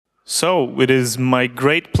So, it is my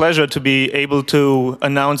great pleasure to be able to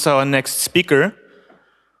announce our next speaker.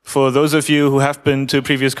 For those of you who have been to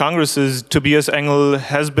previous congresses, Tobias Engel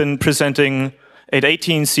has been presenting at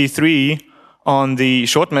 18C3 on the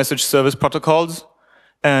short message service protocols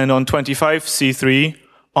and on 25C3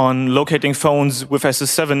 on locating phones with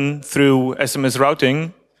SS7 through SMS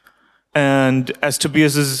routing. And as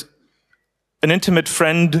Tobias is an intimate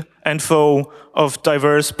friend and foe of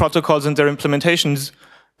diverse protocols and their implementations,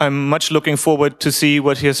 I'm much looking forward to see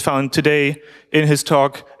what he has found today in his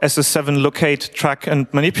talk, SS7 Locate, Track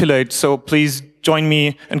and Manipulate. So please join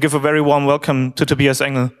me and give a very warm welcome to Tobias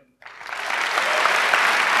Engel.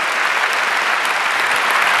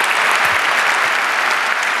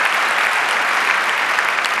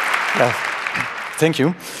 Yeah, thank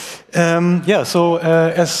you.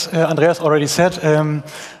 As Andreas already said,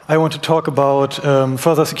 I want to talk about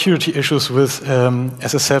further security issues with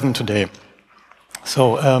SS7 today.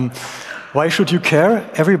 So, why should you care?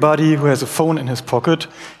 Everybody who has a phone in his pocket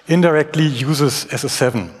indirectly uses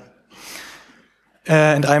SS7.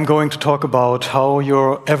 And I'm going to talk about how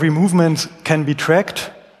your every movement can be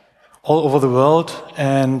tracked all over the world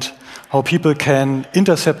and how people can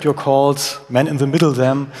intercept your calls, man in the middle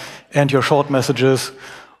them, and your short messages,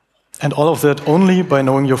 and all of that only by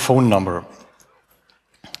knowing your phone number.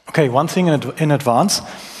 Okay, one thing in advance.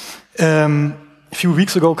 A few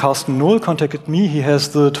weeks ago, Carsten Nohl contacted me. He has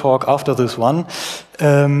the talk after this one.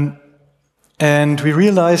 And we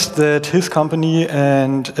realized that his company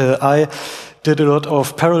and I did a lot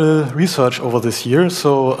of parallel research over this year.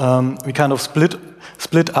 So we kind of split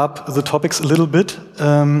up the topics a little bit.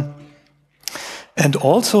 And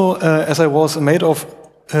also, as I was made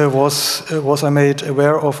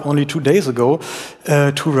aware of only 2 days ago,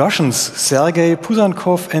 two Russians, Sergei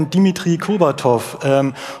Pusankov and Dmitry Kurbatov,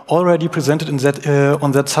 already presented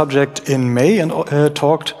on that subject in May and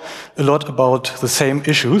talked a lot about the same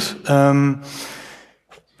issues.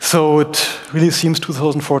 So it really seems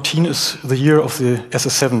 2014 is the year of the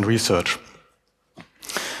SS7 research.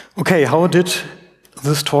 Okay, how did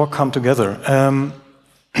this talk come together?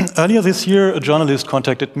 Earlier this year, a journalist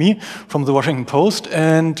contacted me from the Washington Post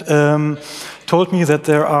and told me that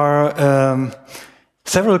there are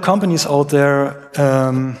several companies out there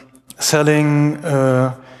selling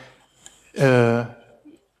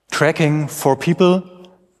tracking for people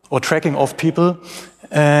or tracking of people.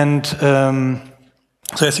 And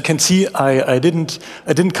so as you can see, I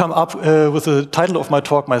didn't come up with the title of my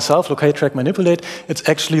talk myself, Locate, Track, Manipulate. It's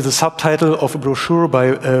actually the subtitle of a brochure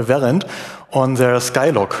by Verint on their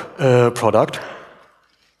Skylock product.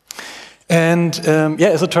 And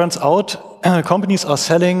as it turns out, companies are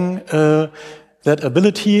selling that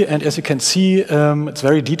ability. And as you can see, it's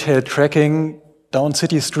very detailed tracking down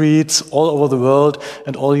city streets all over the world.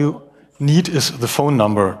 And all you need is the phone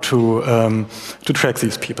number to track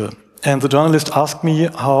these people. And the journalist asked me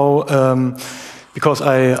how, because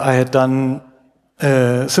I had done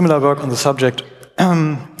similar work on the subject,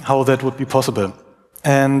 how that would be possible.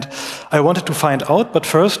 And I wanted to find out, but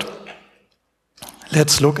first,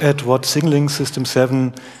 let's look at what Signaling System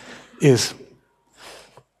 7 is.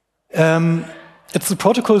 It's the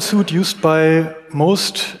protocol suite used by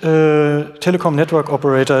most telecom network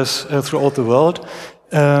operators throughout the world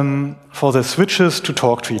for their switches to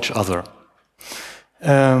talk to each other.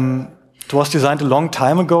 It was designed a long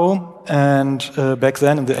time ago, and back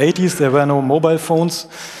then in the 80s there were no mobile phones.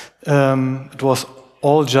 It was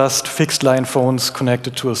all just fixed line phones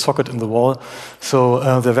connected to a socket in the wall. So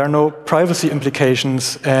there were no privacy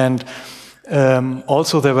implications, and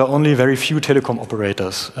also there were only very few telecom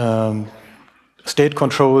operators,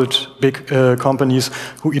 state-controlled big companies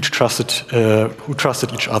who each trusted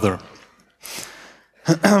each other.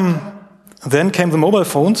 Then came the mobile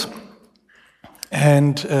phones,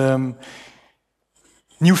 and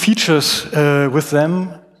new features with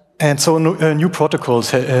them, and so new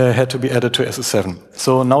protocols had to be added to SS7.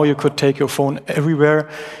 So now you could take your phone everywhere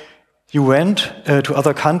you went, to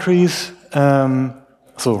other countries.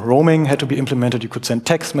 So roaming had to be implemented. You could send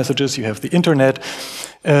text messages. You have the internet.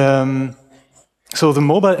 So the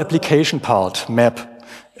mobile application part, MAP,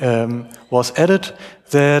 was added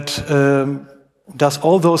that does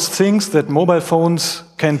all those things that mobile phones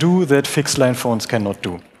can do that fixed line phones cannot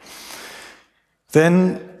do.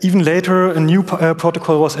 Then, even later, a new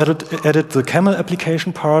protocol was added, the camel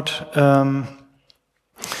application part.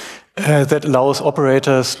 that allows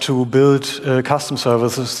operators to build custom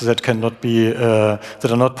services that cannot be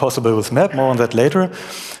that are not possible with MAP. More on that later.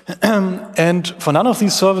 And for none of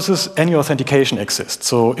these services, any authentication exists.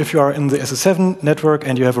 So if you are in the SS7 network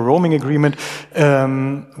and you have a roaming agreement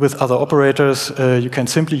with other operators, you can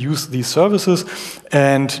simply use these services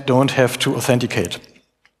and don't have to authenticate.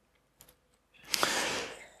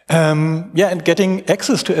 And getting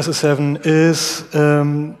access to SS7 is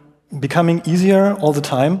becoming easier all the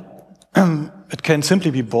time. It can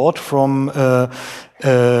simply be bought from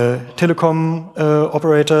telecom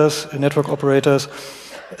operators, network operators,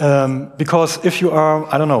 because if you are,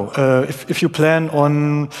 I don't know, if you plan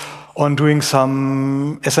on doing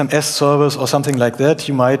some SMS service or something like that,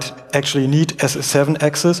 you might actually need SS7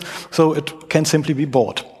 access, so it can simply be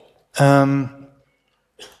bought.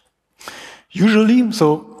 Usually,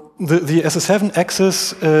 so the SS7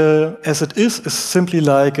 access, as it is simply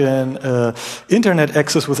like an internet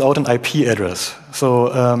access without an IP address.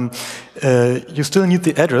 So you still need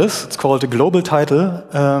the address. It's called a global title.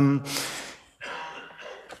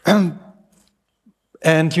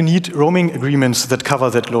 And you need roaming agreements that cover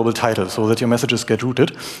that global title so that your messages get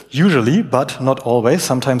routed. Usually, but not always.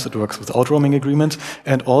 Sometimes it works without roaming agreements.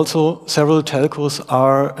 And also, several telcos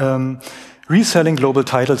are reselling global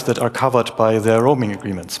titles that are covered by their roaming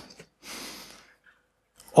agreements.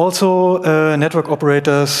 Also, network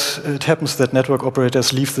operators, it happens that network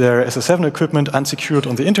operators leave their SS7 equipment unsecured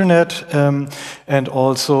on the internet, and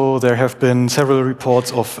also there have been several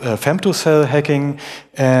reports of femtocell hacking,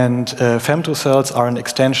 and femtocells are an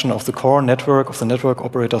extension of the core network, of the network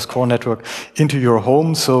operator's core network, into your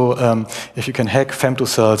home. So if you can hack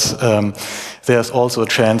femtocells, there's also a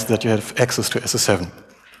chance that you have access to SS7.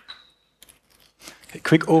 A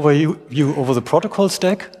quick overview over the protocol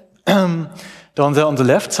stack. Down there on the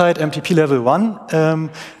left side, MTP level 1,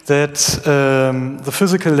 that's the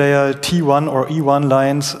physical layer T1 or E1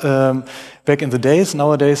 lines back in the days.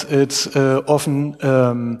 Nowadays, it's often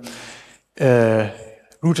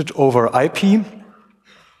routed over IP.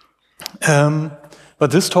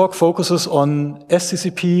 But this talk focuses on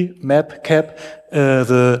STCP, MAP, CAP,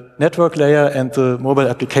 the network layer, and the mobile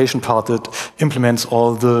application part that implements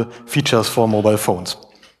all the features for mobile phones.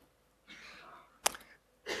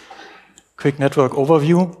 Quick network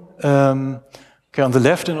overview. Okay, on the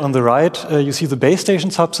left and on the right, you see the base station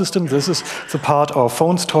subsystem. This is the part our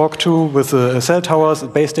phones talk to with the cell towers, the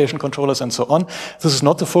base station controllers, and so on. This is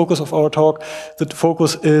not the focus of our talk. The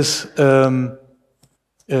focus is the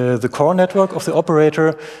core network of the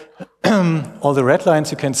operator. All the red lines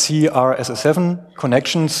you can see are SS7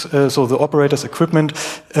 connections. So the operator's equipment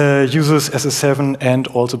uses SS7, and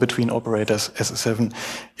also between operators, SS7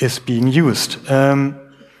 is being used.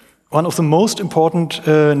 One of the most important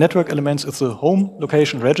network elements is the home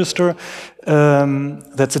location register.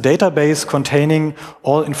 That's a database containing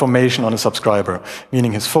all information on a subscriber,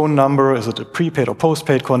 meaning his phone number, is it a prepaid or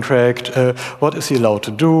postpaid contract, what is he allowed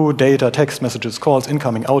to do, data, text messages, calls,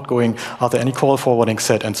 incoming, outgoing, are there any call forwarding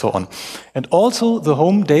set, and so on. And also the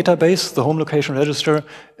home database, the home location register,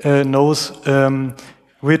 knows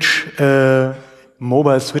which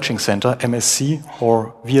mobile switching center, MSC,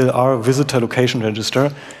 or VLR, visitor location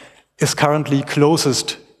register, is currently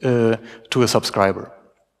closest to a subscriber.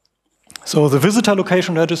 So the visitor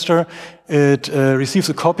location register, it receives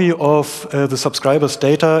a copy of the subscriber's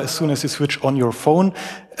data as soon as you switch on your phone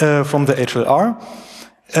from the HLR.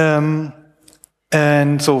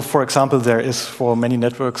 And so, for example, there is for many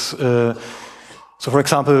networks, so for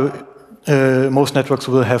example, most networks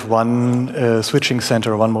will have one switching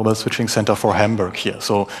center, one mobile switching center for Hamburg here.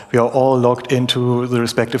 So we are all logged into the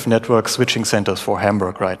respective network switching centers for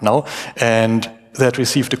Hamburg right now, and that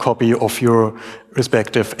received a copy of your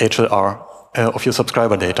respective HLR, of your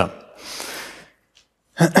subscriber data.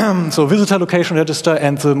 So visitor location register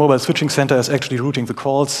and the mobile switching center is actually routing the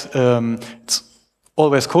calls. It's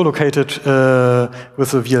always co-located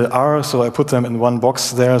with the VLR, so I put them in one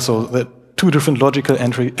box there, so that two different logical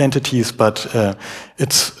entities, but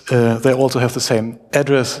they also have the same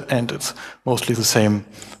address, and it's mostly the same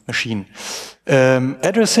machine.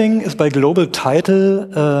 Addressing is by global title.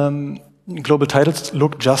 Global titles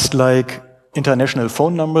look just like international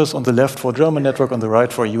phone numbers, on the left for German network, on the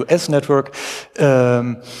right for US network.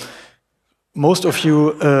 Most of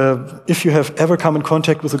you, if you have ever come in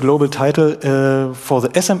contact with a global title for the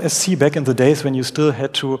SMSC back in the days when you still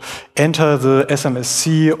had to enter the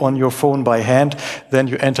SMSC on your phone by hand, then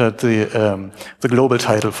you entered the global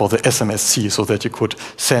title for the SMSC so that you could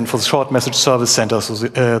send for the short message service center, so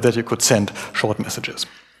that you could send short messages.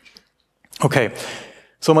 Okay,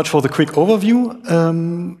 so much for the quick overview.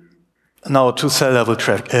 Now to cell level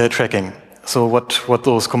tracking. So what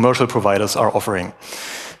those commercial providers are offering.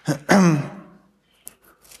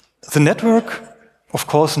 The network, of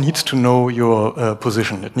course, needs to know your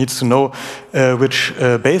position. It needs to know which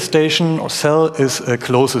base station or cell is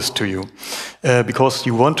closest to you, because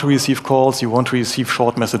you want to receive calls, you want to receive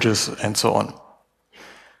short messages, and so on.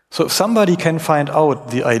 So if somebody can find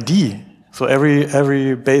out the ID, so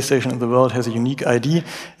every base station in the world has a unique ID,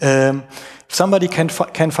 if somebody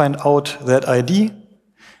can find out that ID,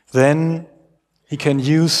 then he can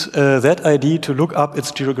use that ID to look up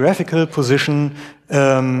its geographical position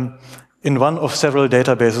in one of several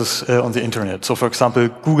databases on the internet. So, for example,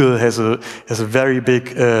 Google has a very big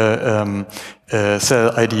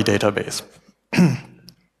cell ID database.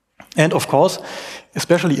 And of course,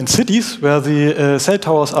 especially in cities where the cell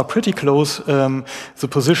towers are pretty close, the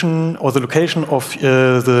position or the location of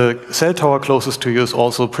the cell tower closest to you is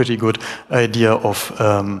also a pretty good idea of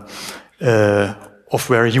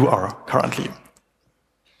where you are currently.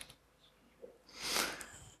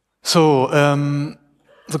 So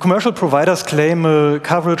the commercial providers claim a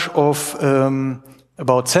coverage of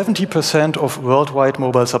about 70% of worldwide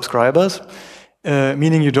mobile subscribers,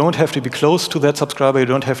 meaning you don't have to be close to that subscriber, you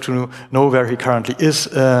don't have to know where he currently is,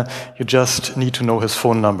 you just need to know his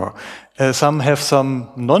phone number. Some have some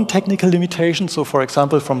non-technical limitations. So, for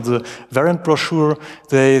example, from the Variant brochure,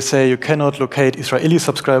 they say you cannot locate Israeli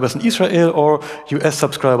subscribers in Israel or US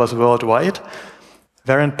subscribers worldwide.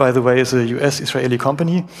 Variant, by the way, is a US-Israeli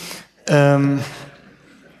company.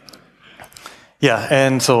 Yeah,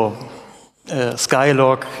 and so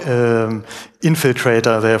Skylog,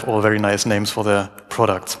 Infiltrator, they have all very nice names for their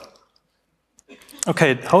products.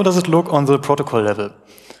 Okay, how does it look on the protocol level?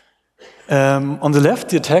 On the left,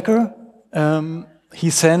 the attacker, he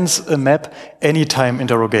sends a map anytime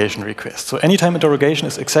interrogation request. So anytime interrogation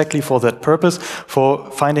is exactly for that purpose, for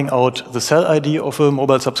finding out the cell ID of a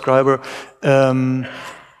mobile subscriber.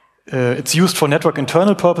 It's used for network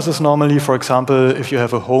internal purposes normally, for example, if you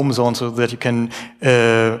have a home zone so that you can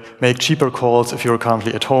make cheaper calls if you're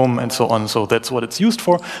currently at home and so on. So that's what it's used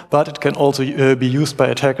for, but it can also be used by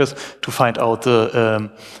attackers to find out the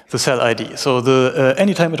cell ID. So the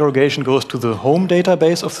anytime interrogation goes to the home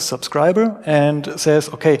database of the subscriber and says,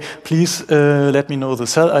 okay, please let me know the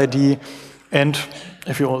cell ID, and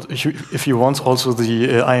if you want also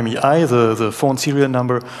the IMEI, the phone serial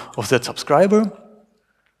number of that subscriber.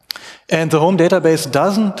 And the home database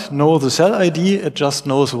doesn't know the cell ID, it just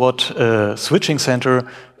knows what switching center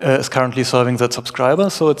is currently serving that subscriber.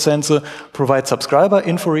 So it sends a provide subscriber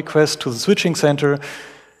info request to the switching center.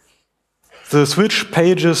 The switch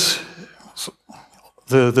pages,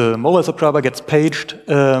 the mobile subscriber gets paged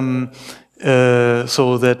so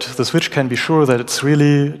that the switch can be sure that it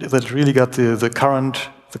really got the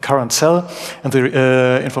current cell, and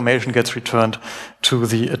the information gets returned to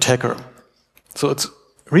the attacker. So it's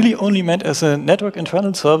really only meant as a network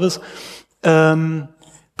internal service,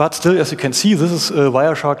 but still, as you can see, this is a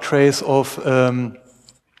Wireshark trace of a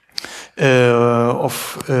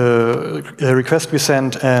request we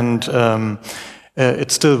sent, and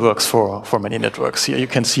it still works for many networks. Here you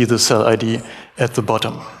can see the cell ID at the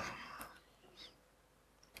bottom.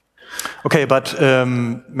 Okay, but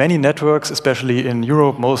many networks, especially in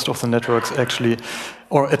Europe, most of the networks actually,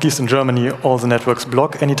 or at least in Germany, all the networks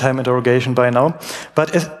block anytime interrogation by now.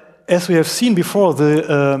 But as we have seen before, the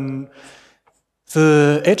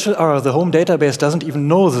HLR, the home database, doesn't even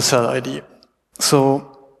know the cell ID. So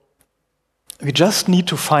we just need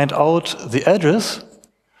to find out the address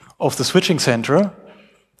of the switching center,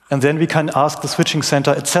 and then we can ask the switching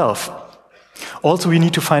center itself. Also, we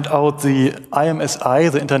need to find out the IMSI,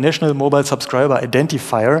 the International Mobile Subscriber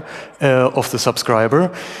Identifier of the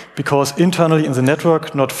subscriber, because internally in the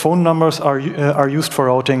network, not phone numbers are used for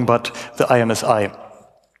routing, but the IMSI.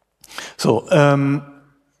 So,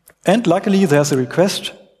 and luckily there's a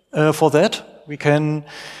request for that. We can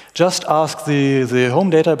just ask the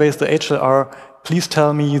home database, the HLR, please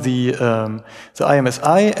tell me the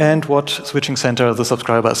IMSI and what switching center the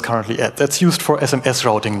subscriber is currently at. That's used for SMS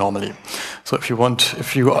routing normally. So if you're on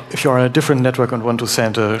a different network and want to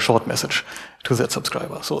send a short message to that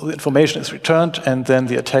subscriber. So the information is returned, and then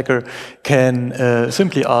the attacker can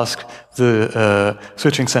simply ask the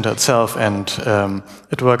switching center itself, and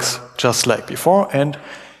it works just like before. And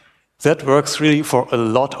that works really for a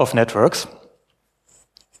lot of networks.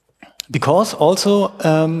 Because also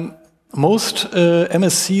most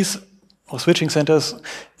MSCs or switching centers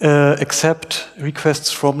accept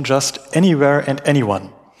requests from just anywhere and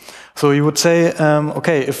anyone. So you would say,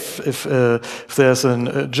 okay, if there's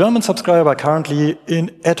a German subscriber currently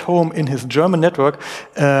at home in his German network,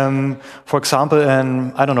 for example,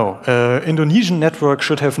 I don't know, Indonesian network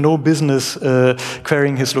should have no business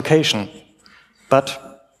querying his location, but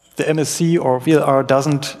the MSC or VLR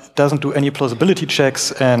doesn't do any plausibility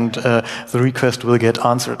checks, and the request will get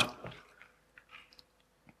answered.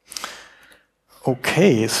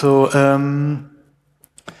 Okay,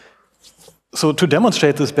 so to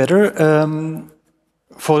demonstrate this better,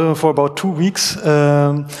 for about 2 weeks,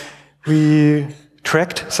 we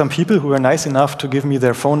tracked some people who were nice enough to give me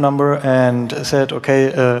their phone number and said,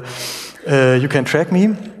 okay, you can track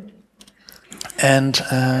me. And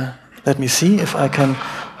let me see if I can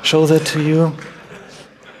show that to you.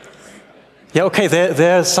 Yeah, okay,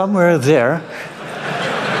 they're somewhere there.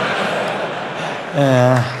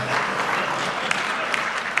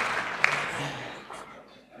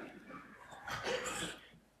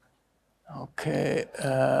 Okay.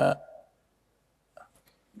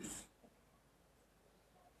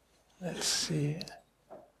 Let's see.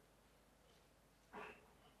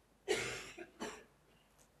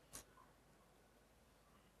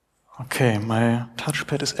 Okay, my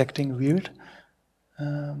touchpad is acting weird.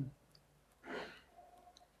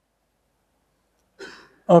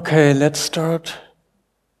 Okay, let's start.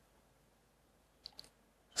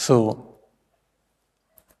 So,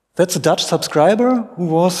 that's a Dutch subscriber who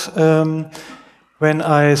was, when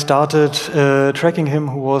I started tracking him,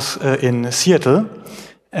 who was in Seattle.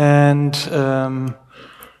 And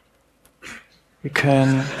we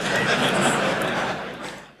can,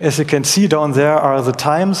 as you can see down there are the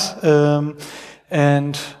times.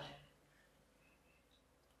 And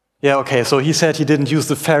yeah, okay, so he said he didn't use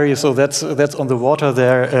the ferry, so that's on the water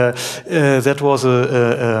there. That was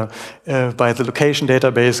by the location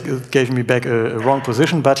database, gave me back a wrong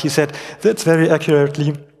position, but he said that's very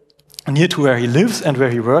accurately near to where he lives and where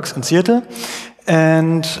he works in Seattle.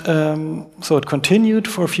 And so it continued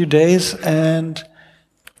for a few days, and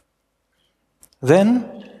then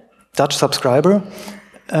Dutch subscriber,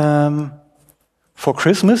 for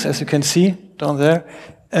Christmas, as you can see down there,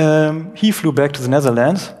 he flew back to the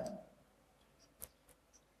Netherlands.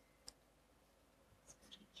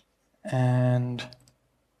 And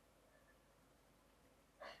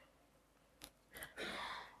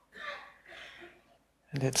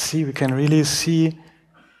let's see, we can really see.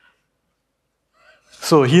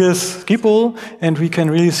 So here's Schiphol, and we can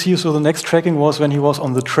really see, so the next tracking was when he was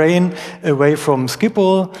on the train away from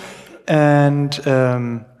Schiphol, and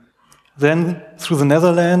then through the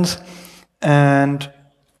Netherlands, and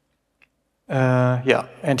yeah,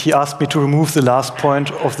 and he asked me to remove the last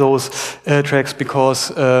point of those tracks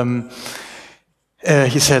because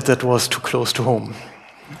he said that was too close to home.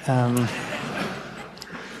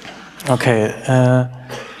 Okay.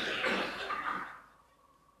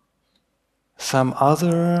 Some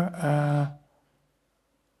other,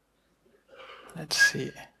 let's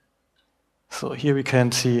see. So here we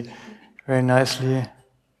can see very nicely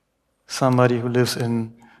somebody who lives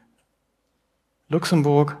in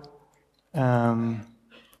Luxembourg. You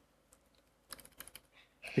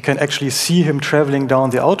can actually see him traveling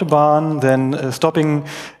down the Autobahn, then stopping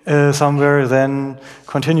somewhere, then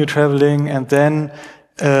continue traveling, and then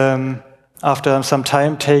after some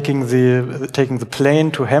time taking the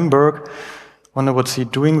plane to Hamburg. Wonder what's he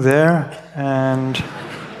doing there, and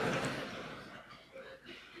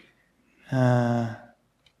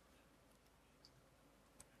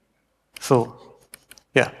so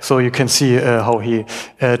yeah, so you can see how he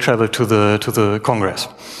traveled to the Congress.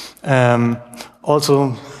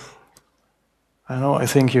 Also, I don't know. I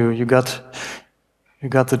think you got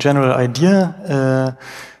the general idea.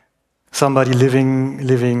 Somebody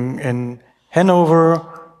living in Hanover.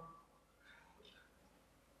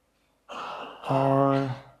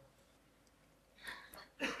 Or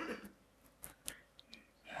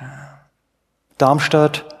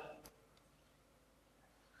Darmstadt,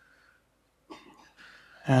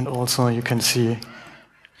 and also you can see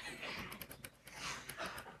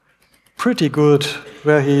pretty good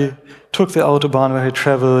where he took the Autobahn, where he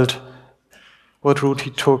traveled, what route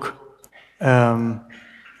he took.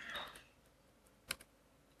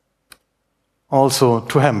 Also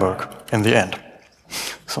to Hamburg in the end.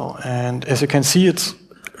 So, and as you can see, it's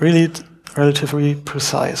really relatively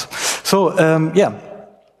precise. So, yeah.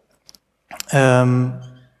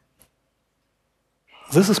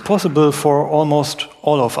 This is possible for almost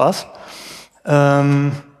all of us.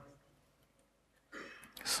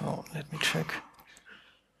 So, let me check.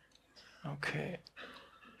 Okay.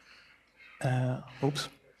 Oops.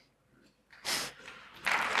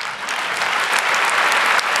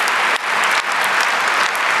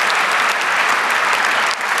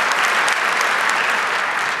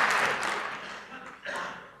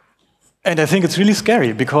 And I think it's really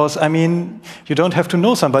scary because, I mean, you don't have to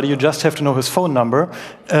know somebody, you just have to know his phone number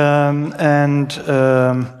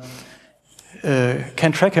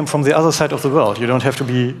can track him from the other side of the world. You don't have to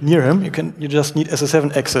be near him, you just need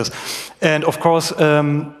SS7 access. And of course,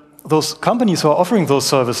 those companies who are offering those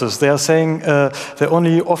services, they are saying they're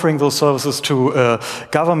only offering those services to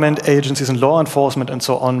government agencies and law enforcement and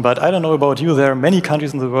so on. But I don't know about you, there are many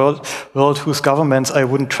countries in the world whose governments I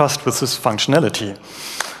wouldn't trust with this functionality.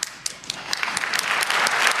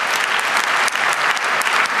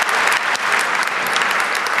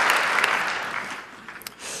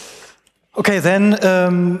 Okay, then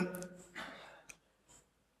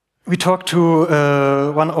we talked to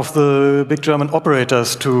one of the big German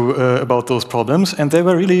operators about those problems, and they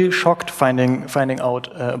were really shocked finding out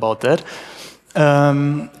about that,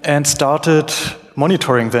 and started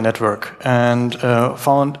monitoring the network and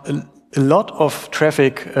found a lot of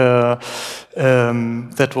traffic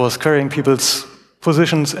that was carrying people's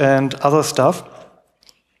positions and other stuff.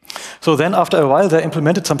 So then, after a while, they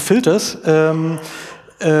implemented some filters.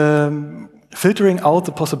 Filtering out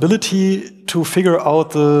the possibility to figure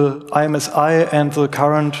out the IMSI and the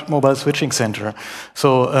current mobile switching center.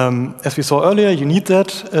 So as we saw earlier, you need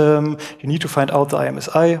that. You need to find out the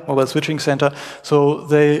IMSI, mobile switching center. So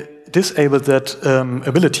they disabled that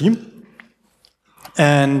ability.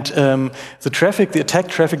 And the attack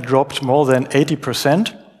traffic dropped more than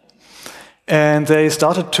 80%. And they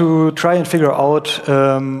started to try and figure out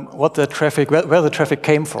where the traffic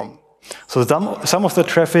came from. So some of the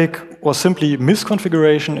traffic was simply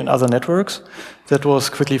misconfiguration in other networks that was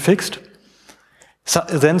quickly fixed.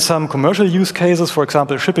 Then some commercial use cases, for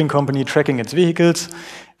example, a shipping company tracking its vehicles,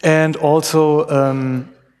 and also an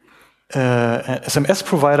SMS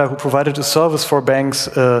provider who provided a service for banks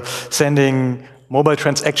sending mobile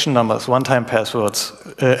transaction numbers, one-time passwords,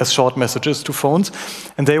 as short messages to phones.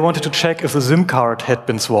 And they wanted to check if the SIM card had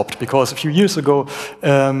been swapped, because a few years ago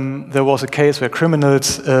there was a case where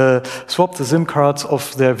criminals swapped the SIM cards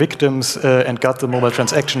of their victims and got the mobile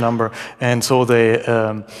transaction number. And so they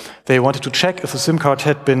wanted to check if the SIM card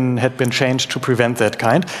had been changed to prevent that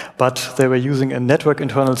kind. But they were using a network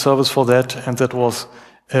internal service for that, and that was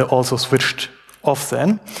also switched off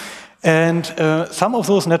then. And some of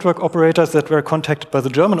those network operators that were contacted by the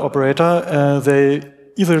German operator, they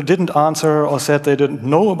either didn't answer or said they didn't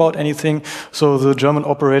know about anything. So the German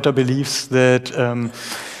operator believes that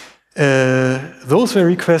those were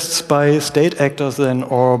requests by state actors then,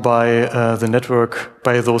 or by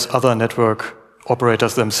by those other network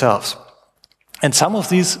operators themselves. And some of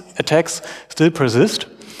these attacks still persist,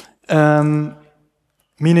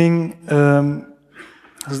 meaning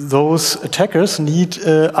those attackers need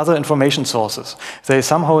other information sources. They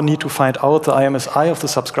somehow need to find out the IMSI of the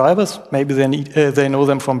subscribers. Maybe they know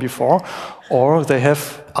them from before, or they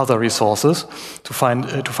have other resources to find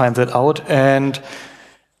that out. And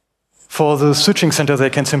for the switching center,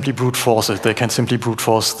 they can simply brute force it. They can simply brute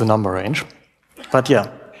force the number range. But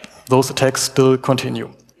yeah, those attacks still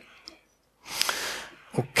continue.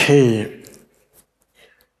 Okay.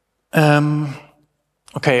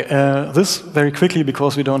 This very quickly,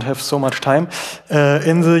 because we don't have so much time.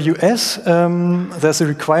 In the US, there's a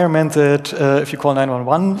requirement that if you call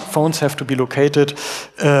 911, phones have to be located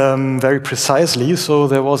very precisely. So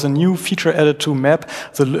there was a new feature added to map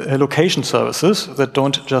the location services that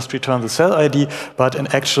don't just return the cell ID, but an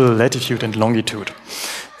actual latitude and longitude.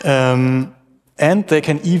 And they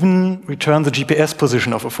can even return the GPS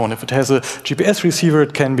position of a phone. If it has a GPS receiver,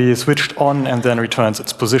 it can be switched on and then returns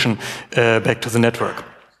its position back to the network.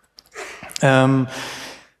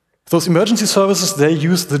 Those emergency services, they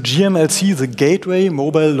use the GMLC, the Gateway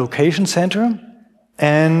Mobile Location Center,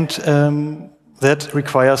 and that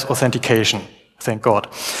requires authentication, thank God.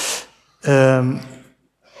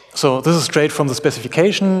 So this is straight from the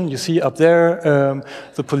specification. You see up there,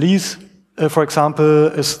 the police, for example,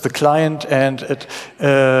 is the client, and it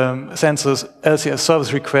sends this LCS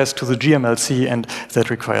service request to the GMLC, and that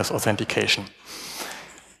requires authentication.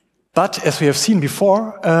 But as we have seen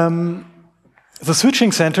before, the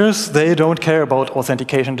switching centers, they don't care about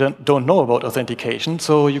authentication, don't know about authentication.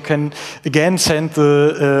 So you can, again, send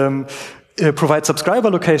the provide subscriber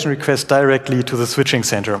location request directly to the switching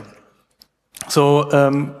center. So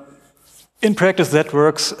in practice, that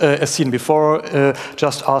works as seen before.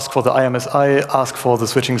 Just ask for the IMSI, ask for the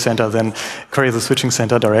switching center, then query the switching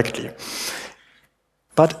center directly.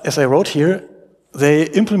 But as I wrote here, they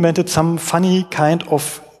implemented some funny kind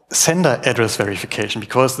of sender address verification,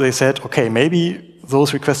 because they said, okay, maybe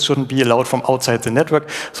those requests shouldn't be allowed from outside the network,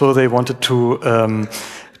 so they wanted to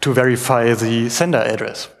verify the sender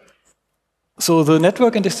address. So the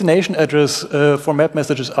network and destination address for map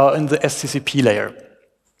messages are in the STCP layer.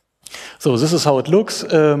 So this is how it looks.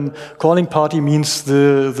 Calling party means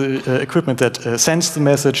the equipment that sends the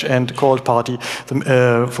message, and called party,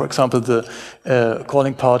 for example, the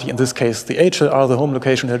calling party, in this case the HLR, the home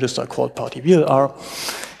location register, called party VLR.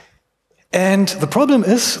 And the problem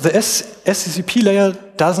is the STCP layer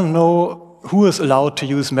doesn't know who is allowed to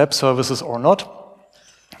use map services or not.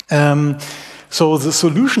 So the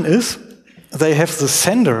solution is they have the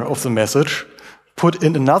sender of the message put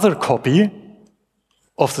in another copy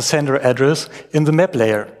of the sender address in the map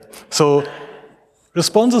layer. So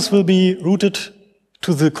responses will be routed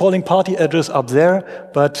to the calling party address up there,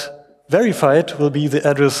 but verified will be the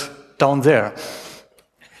address down there.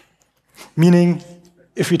 Meaning,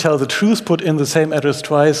 if we tell the truth, put in the same address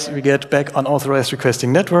twice, we get back unauthorized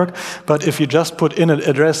requesting network. But if you just put in an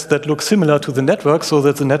address that looks similar to the network, so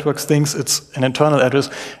that the network thinks it's an internal address,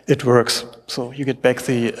 it works. So you get back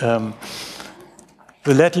the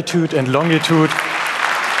latitude and longitude.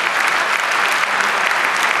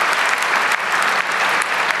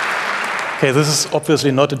 Okay, this is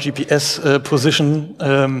obviously not a GPS position.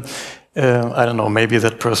 I don't know, maybe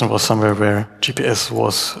that person was somewhere where GPS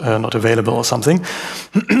was not available or something.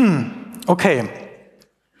 Okay,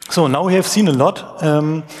 so now we have seen a lot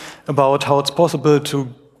about how it's possible to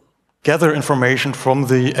gather information from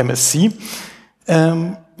the MSC,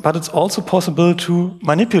 but it's also possible to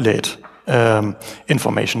manipulate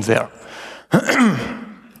information there.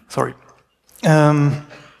 Sorry.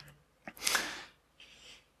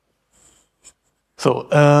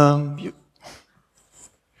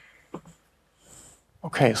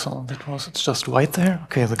 Okay, so it's just white there.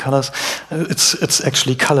 Okay, the colors, it's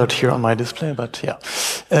actually colored here on my display, but yeah.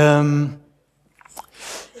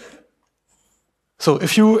 So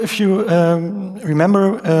if you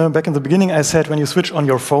remember back in the beginning, I said when you switch on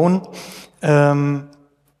your phone,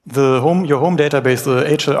 your home database, the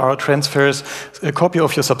HLR, transfers a copy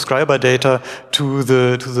of your subscriber data to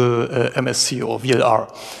the MSC or VLR.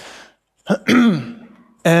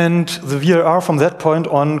 And the VLR from that point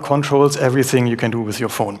on controls everything you can do with your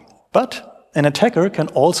phone. But an attacker can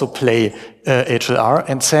also play HLR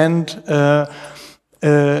and send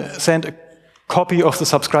a copy of the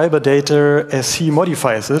subscriber data as he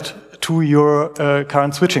modifies it to your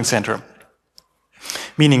current switching center.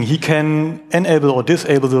 Meaning he can enable or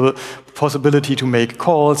disable the possibility to make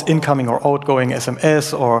calls, incoming or outgoing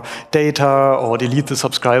SMS or data, or delete the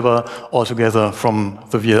subscriber altogether from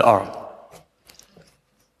the VLR.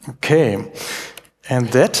 Okay, and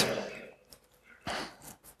that.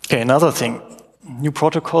 Okay, another thing. New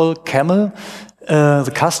protocol, CAML,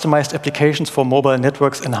 the customized applications for mobile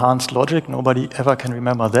networks enhanced logic. Nobody ever can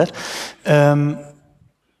remember that.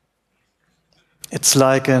 It's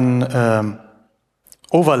like an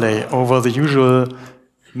overlay over the usual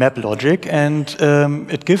map logic, and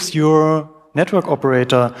it gives your network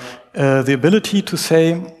operator the ability to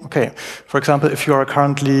say, okay, for example, if you are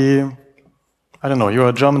currently, I don't know, you're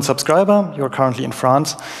a German subscriber, you're currently in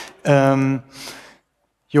France,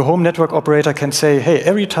 your home network operator can say, hey,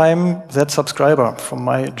 every time that subscriber from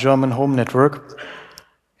my German home network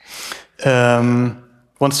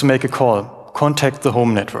wants to make a call, contact the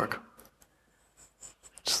home network.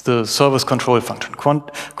 It's the service control function.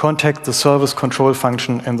 Contact the service control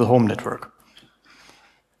function in the home network.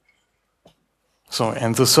 So,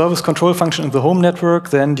 and the service control function in the home network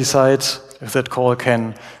then decides if that call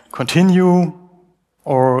can continue,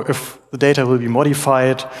 or if the data will be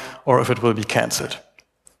modified, or if it will be cancelled.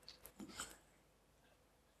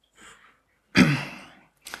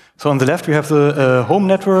 So on the left we have the home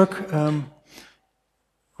network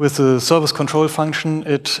with the service control function.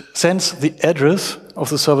 It sends the address of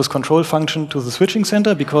the service control function to the switching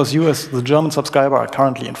center, because you as the German subscriber are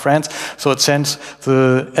currently in France, so it sends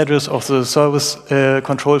the address of the service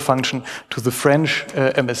control function to the French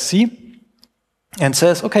MSC. And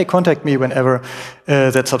says, okay, contact me whenever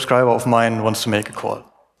that subscriber of mine wants to make a call.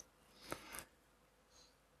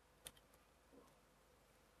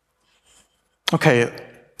 Okay,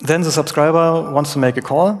 then the subscriber wants to make a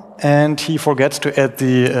call, and he forgets to add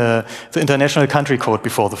the international country code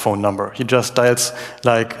before the phone number. He just dials it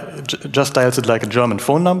like a German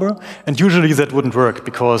phone number, and usually that wouldn't work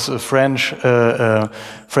because a French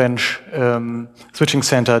switching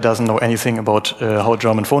center doesn't know anything about how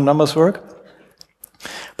German phone numbers work.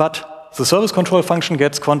 But the service control function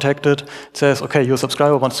gets contacted, says, okay, your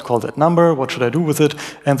subscriber wants to call that number, what should I do with it?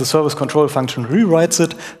 And the service control function rewrites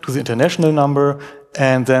it to the international number,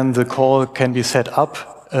 and then the call can be set up,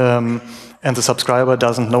 and the subscriber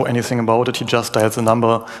doesn't know anything about it, he just dials the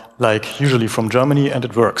number, like usually from Germany, and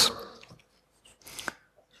it works.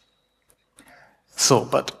 So,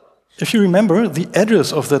 but if you remember, the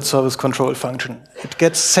address of that service control function, it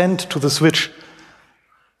gets sent to the switch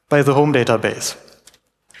by the home database.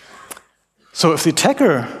 So if the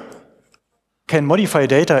attacker can modify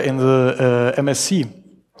data in the MSC,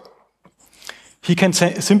 he can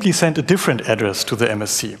simply send a different address to the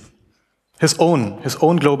MSC, his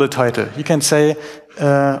own global title. He can say,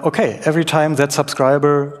 okay, every time that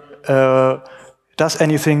subscriber does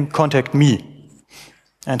anything, contact me.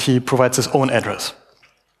 And he provides his own address.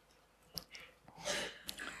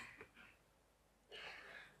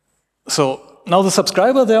 So now the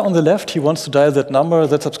subscriber there on the left, he wants to dial that number,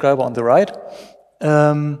 that subscriber on the right.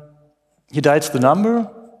 He dials the number,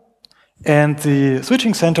 and the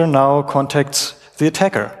switching center now contacts the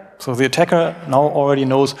attacker. So the attacker now already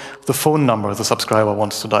knows the phone number the subscriber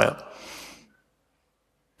wants to dial.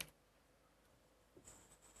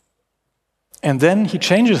 And then he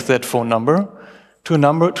changes that phone number to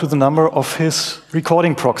the number of his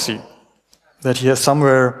recording proxy that he has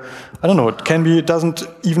somewhere. I don't know, it doesn't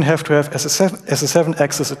even have to have SS7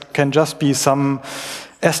 access, it can just be some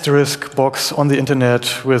asterisk box on the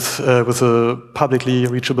internet with a publicly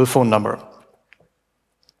reachable phone number.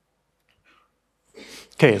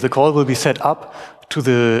 Okay, the call will be set up to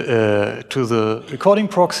the recording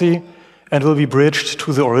proxy and will be bridged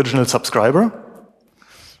to the original subscriber.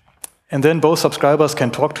 And then both subscribers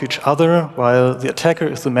can talk to each other while the attacker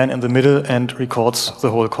is the man in the middle and records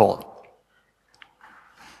the whole call.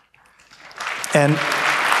 And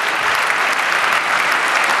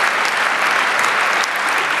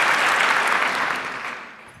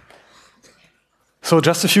so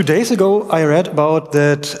just a few days ago, I read about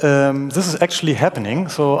that this is actually happening.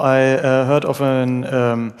 So I heard of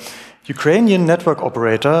an Ukrainian network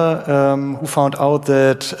operator who found out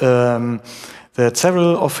that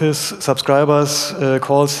several of his subscribers'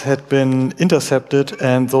 calls had been intercepted,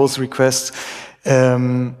 and those requests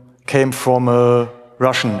came from a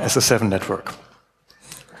Russian SS7 network.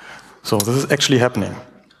 So this is actually happening.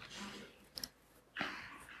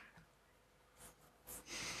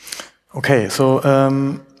 Okay, so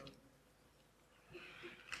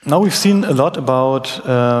now we've seen a lot about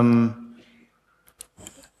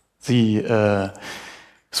the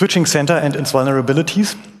switching center and its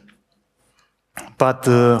vulnerabilities. But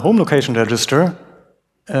the home location register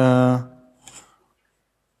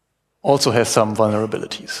also has some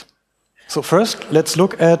vulnerabilities. So first, let's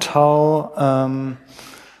look at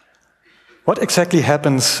what exactly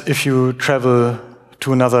happens if you travel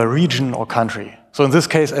to another region or country. So in this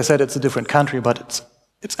case, I said it's a different country, but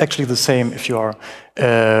it's actually the same if you are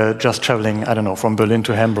just traveling, I don't know, from Berlin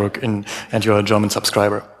to Hamburg and you're a German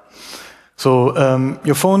subscriber. So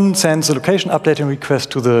your phone sends a location updating request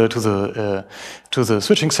to the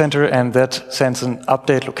switching center, and that sends an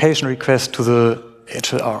update location request to the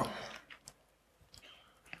HLR.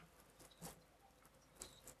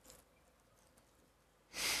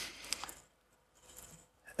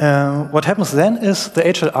 What happens then is the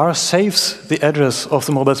HLR saves the address of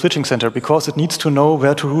the mobile switching center because it needs to know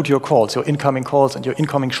where to route your calls and your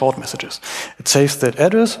incoming short messages. It saves that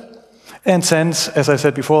address and sends, as I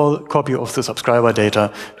said before, a copy of the subscriber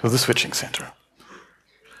data to the switching center.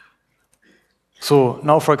 So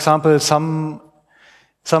now, for example,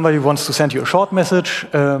 somebody wants to send you a short message.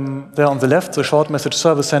 There on the left, the short message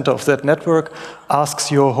service center of that network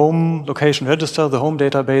asks your home location register, the home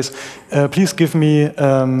database, please give me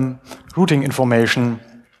routing information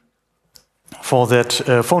for that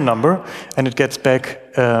phone number, and it gets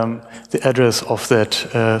back the address of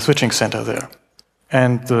that switching center there.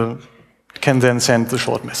 And can then send the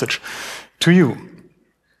short message to you.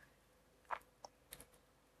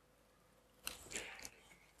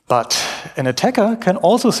 But an attacker can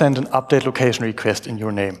also send an update location request in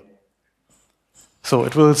your name. So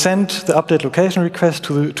it will send the update location request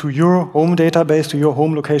to your home database, to your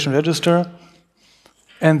home location register,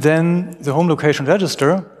 and then the home location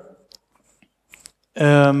register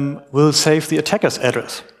will save the attacker's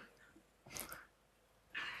address.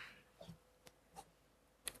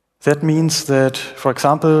 That means that, for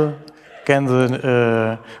example, again,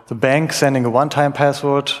 the bank sending a one-time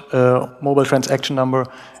password, mobile transaction number,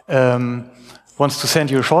 wants to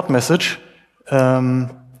send you a short message.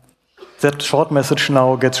 That short message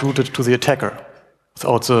now gets routed to the attacker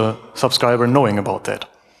without the subscriber knowing about that.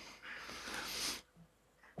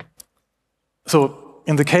 So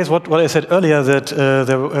in the case, what I said earlier, that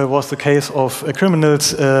there was the case of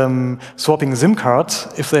criminals swapping SIM cards,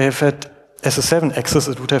 if they have had SS7 access,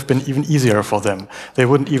 it would have been even easier for them. They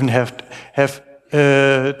wouldn't even have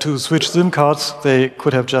to switch SIM cards. They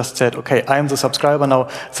could have just said, okay, I'm the subscriber now,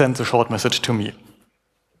 send the short message to me.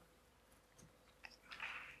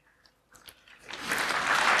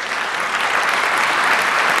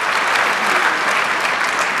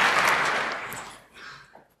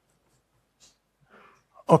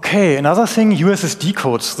 Okay, another thing, USSD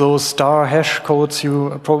codes, those star hash codes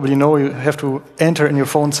you probably know you have to enter in your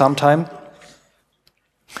phone sometime.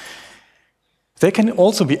 They can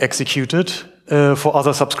also be executed for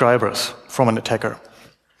other subscribers from an attacker.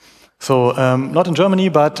 So not in Germany,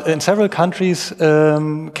 but in several countries,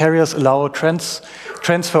 carriers allow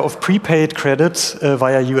transfer of prepaid credits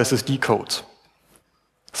via USSD codes.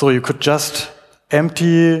 So you could just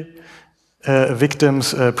empty a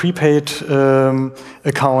victim's prepaid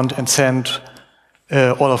account and send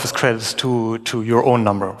all of his credits to your own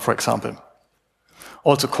number, for example.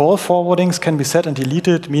 Also, call forwardings can be set and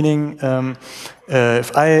deleted, meaning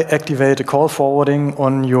if I activate a call forwarding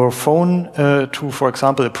on your phone to, for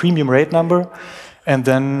example, a premium rate number, and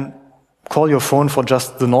then call your phone for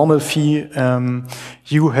just the normal fee,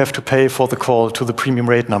 you have to pay for the call to the premium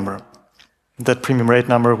rate number. That premium rate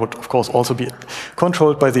number would, of course, also be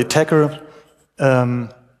controlled by the attacker. Yeah.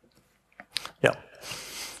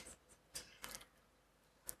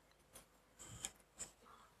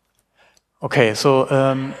 Okay, so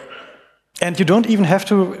and you don't even have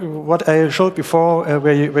to, what I showed before,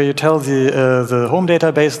 where you tell the home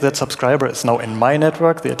database that subscriber is now in my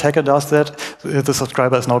network, the attacker does that, the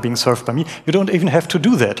subscriber is now being served by me. You don't even have to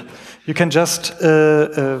do that. You can just,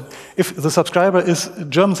 if the subscriber is a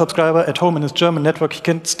German subscriber at home in his German network, he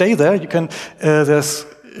can stay there. You can, there's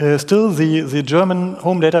still the German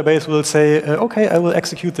home database will say, okay, I will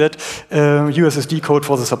execute that USSD code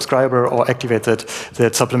for the subscriber or activate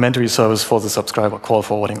that supplementary service for the subscriber, call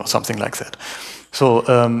forwarding or something like that. So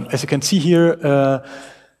as you can see here,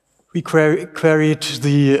 we queried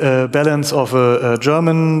the balance of a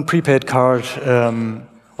German prepaid card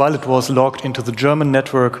while it was logged into the German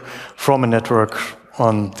network from a network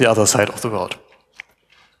on the other side of the world.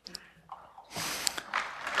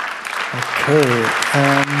 Okay.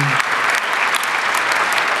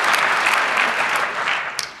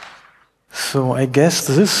 So I guess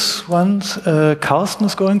this one Carsten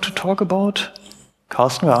is going to talk about.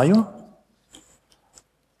 Carsten, where are you?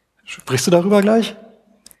 Sprichst du darüber gleich?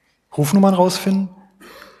 Rufnummern rausfinden?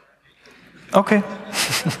 Okay.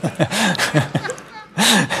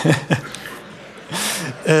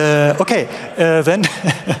 Okay, then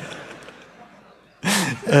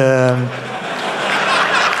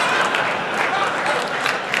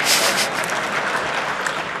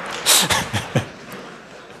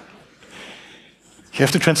you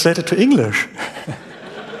have to translate it to English.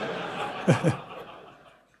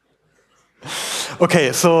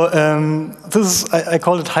 Okay, so this is, I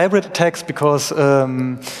call it hybrid attacks because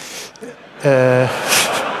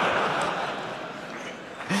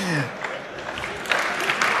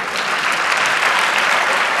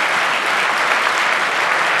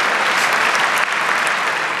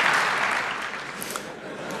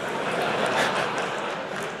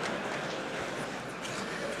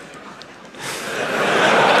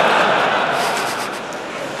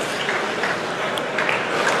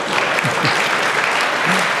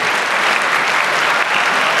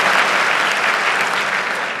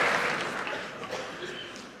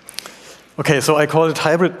okay, so I call it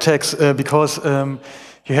hybrid attacks because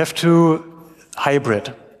you have to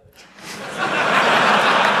hybrid,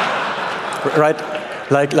 right?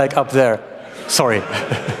 Like up there. Sorry.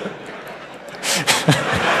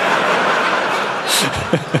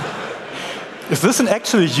 Is this an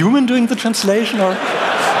actual human doing the translation, or?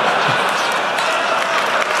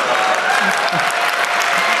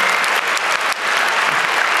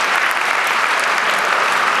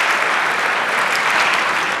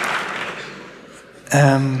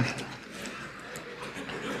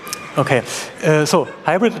 Okay, so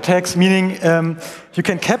hybrid attacks meaning you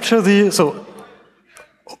can capture over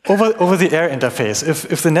the air interface.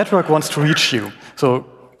 If the network wants to reach you, so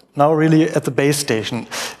now really at the base station,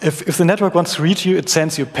 if the network wants to reach you, it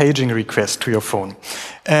sends you a paging request to your phone,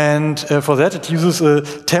 and for that it uses a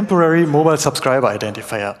temporary mobile subscriber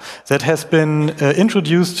identifier that has been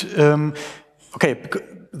introduced. Okay,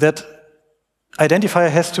 that identifier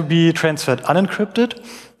has to be transferred unencrypted,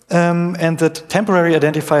 and that temporary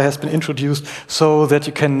identifier has been introduced so that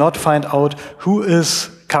you cannot find out who is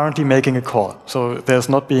currently making a call. So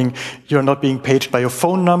you're not being paged by your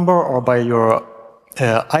phone number or by your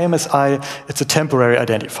IMSI. It's a temporary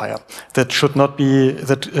identifier that should not be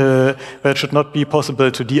where it should not be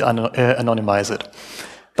possible to de-anonymize it.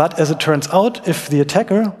 But as it turns out, if the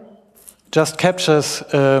attacker just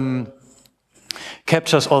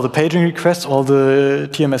captures all the paging requests, all the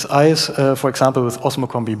TMSIs, for example, with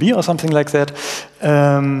Osmocom BB or something like that,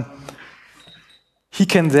 he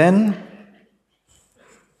can then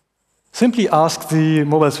simply ask the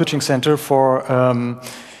mobile switching center for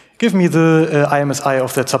give me the IMSI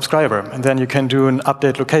of that subscriber. And then you can do an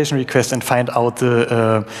update location request and find out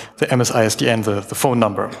the MSISDN, the phone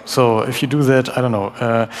number. So if you do that, I don't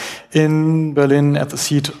know, in Berlin at the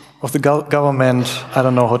seat of the government, I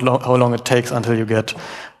don't know how long it takes until you get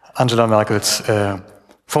Angela Merkel's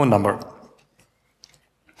phone number.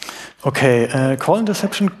 Okay, call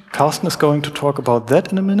interception. Carsten is going to talk about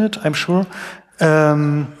that in a minute, I'm sure.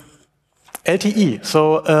 LTE.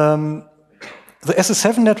 So the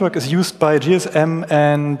SS7 network is used by GSM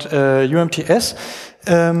and UMTS.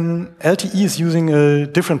 LTE is using a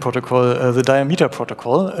different protocol, the diameter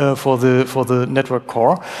protocol, for the network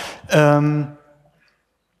core.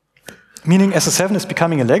 Meaning SS7 is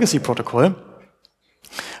becoming a legacy protocol,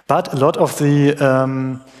 but a lot of the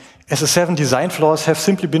SS7 design flaws have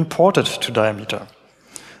simply been ported to diameter.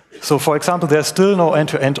 So, for example, there's still no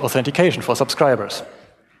end-to-end authentication for subscribers.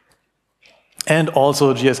 And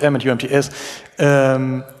also GSM and UMTS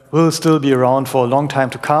will still be around for a long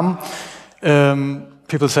time to come.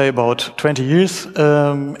 People say about 20 years,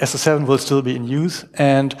 SS7 will still be in use.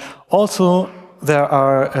 And also there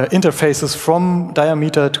are interfaces from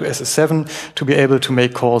diameter to SS7 to be able to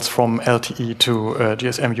make calls from LTE to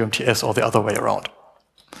GSM, UMTS, or the other way around.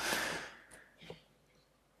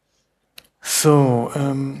 So,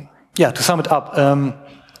 yeah, to sum it up,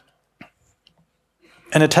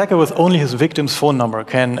 an attacker with only his victim's phone number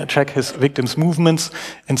can track his victim's movements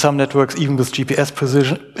in some networks, even with GPS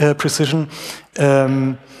precision.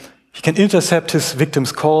 He can intercept his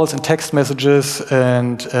victim's calls and text messages,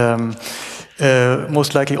 and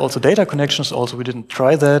most likely also data connections. Also, we didn't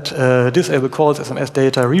try that. Disable calls, SMS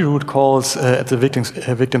data, reroute calls at the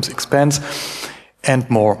victim's expense, and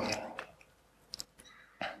more.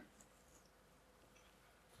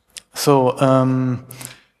 So,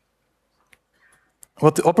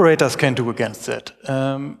 what the operators can do against that.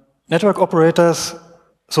 Network operators,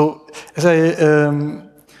 so as I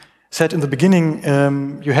said in the beginning,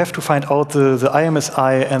 you have to find out the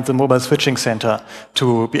IMSI and the mobile switching center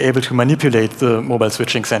to be able to manipulate the mobile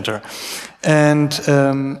switching center. And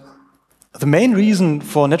the main reason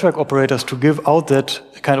for network operators to give out that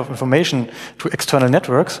kind of information to external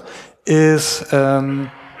networks is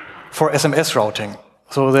for SMS routing.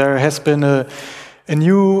 So there has been a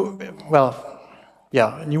new, a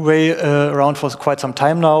new way around for quite some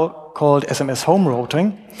time now called SMS home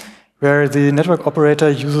routing, where the network operator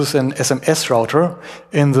uses an SMS router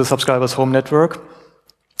in the subscriber's home network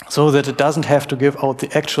so that it doesn't have to give out the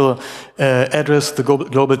actual address, the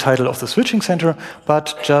global title of the switching center,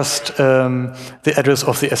 but just the address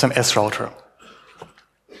of the SMS router.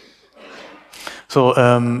 So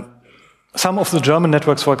some of the German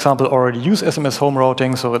networks, for example, already use SMS home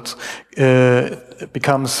routing, so it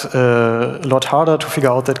becomes a lot harder to figure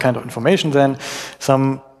out that kind of information then.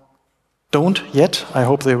 Some don't yet. I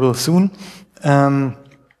hope they will soon. And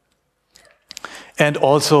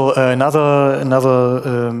also another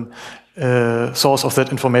source of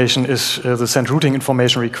that information is the send routing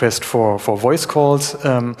information request for voice calls.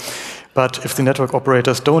 But if the network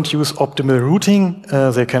operators don't use optimal routing,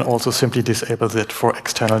 they can also simply disable that for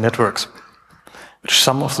external networks, which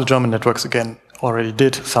some of the German networks, again, already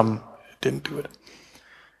did, some didn't do it.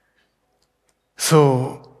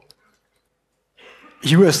 So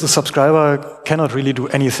you as the subscriber cannot really do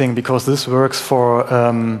anything because this works for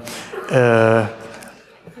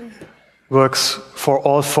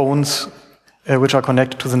all phones which are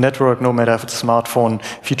connected to the network, no matter if it's a smartphone,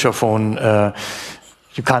 feature phone.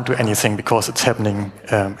 You can't do anything because it's happening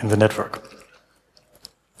in the network.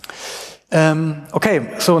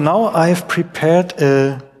 Okay, so now I've prepared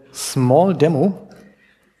a small demo.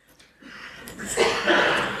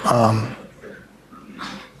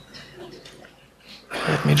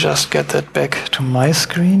 Let me just get that back to my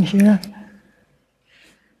screen here.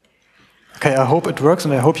 Okay, I hope it works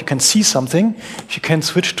and I hope you can see something. If you can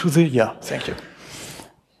switch to the, yeah, thank you.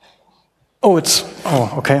 Oh,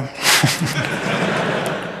 okay.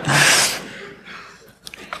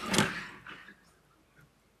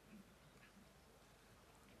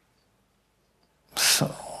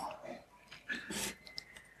 So.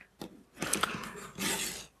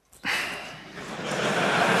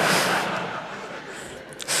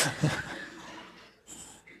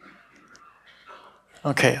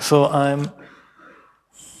 Okay, so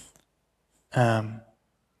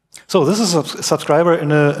so this is a subscriber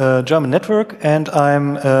in a German network, and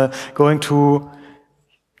I'm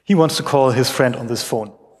he wants to call his friend on this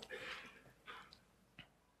phone.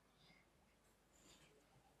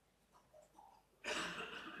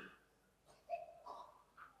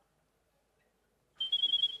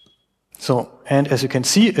 So, and as you can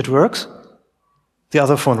see, it works. The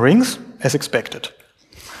other phone rings, as expected.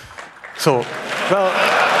 So, well,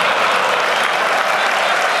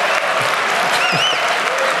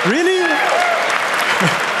 really?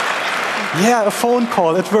 Yeah, a phone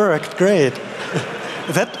call, it worked, great.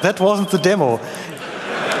 That wasn't the demo.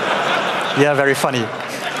 Yeah, very funny.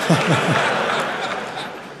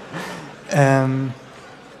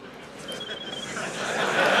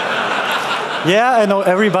 Yeah, I know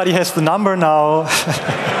everybody has the number now.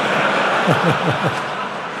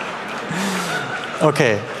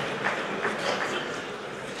 Okay.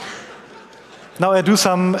 Now I do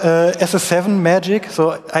some SS7 magic.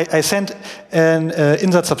 So I send an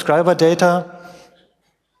insert subscriber data.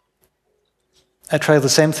 I try the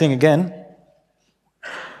same thing again.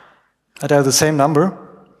 I dial the same number.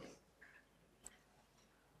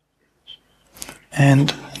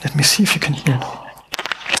 And let me see if you can hear it.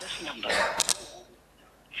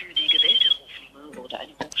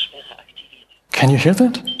 Can you hear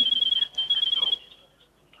that?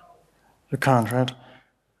 You can't, right?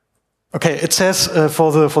 Okay, it says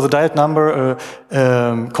for the dialed number,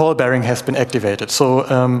 call bearing has been activated. So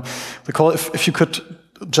the call, if you could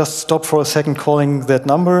just stop for a second calling that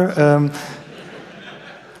number,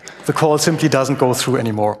 the call simply doesn't go through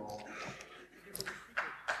anymore.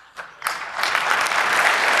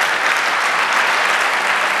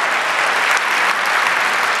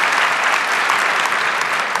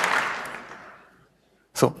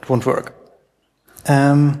 So it won't work.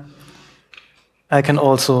 I can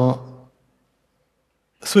also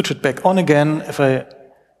switch it back on again if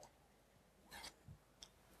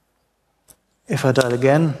I dial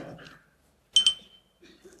again.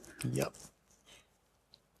 Yep.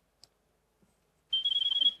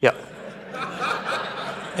 Yeah.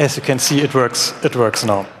 As you can see, it works. It works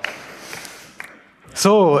now.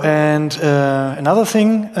 So, and another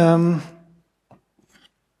thing.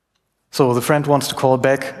 So the friend wants to call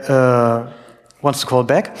back.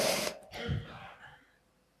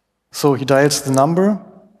 So he dials the number.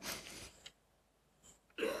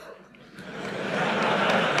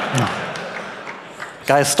 No.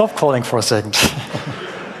 Guys, stop calling for a second.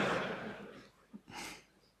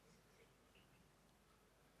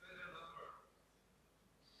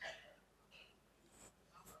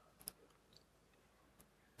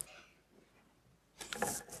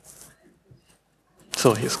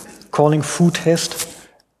 So he's calling food test.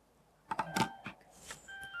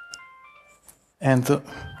 And the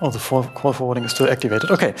call forwarding is still activated.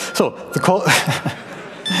 Okay, so the call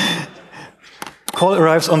call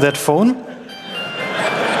arrives on that phone.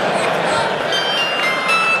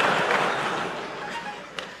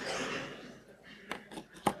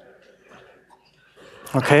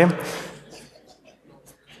 Okay.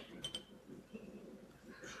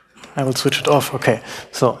 I will switch it off. Okay.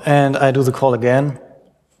 So, and I do the call again.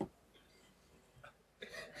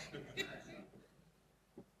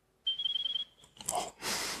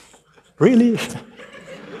 Really?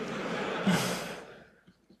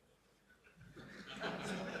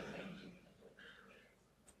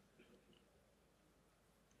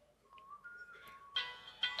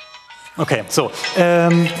 Okay, so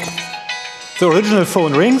the original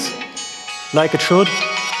phone rings like it should.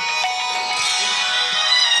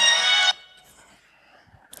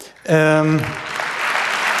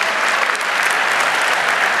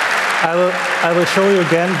 I will show you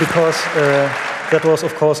again because that was,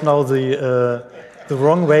 of course, now the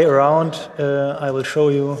wrong way around. I will show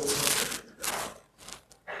you.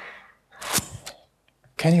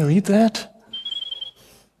 Can you read that?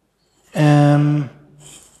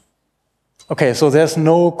 Okay, so there's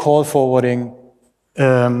no call forwarding.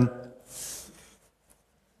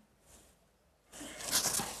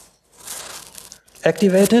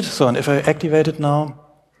 Activated. So, and if I activate it now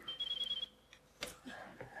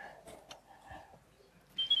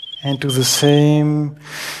and do the same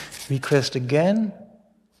request again.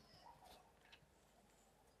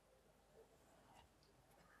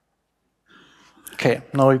 Okay,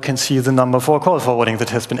 now you can see the number for call forwarding that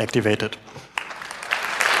has been activated.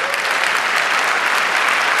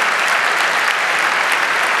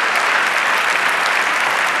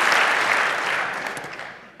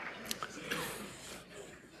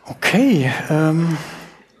 Okay.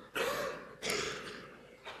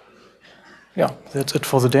 Yeah, that's it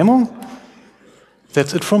for the demo.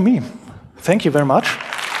 That's it from me. Thank you very much.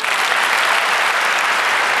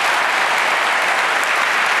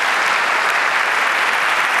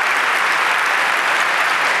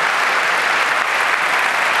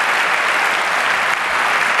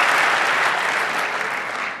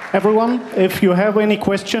 Everyone, if you have any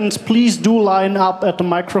questions, please do line up at the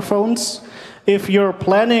microphones. If you're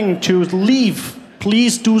planning to leave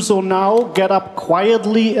please do so now. Get up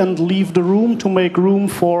quietly and leave the room to make room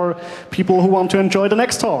for people who want to enjoy the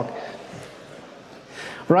next talk.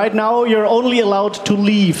 Right now, you're only allowed to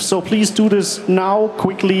leave, so please do this now,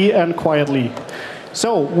 quickly and quietly.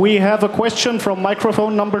 So, we have a question from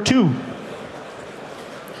microphone number 2.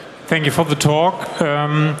 Thank you for the talk.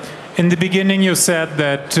 In the beginning, you said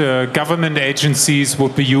that government agencies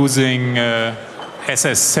would be using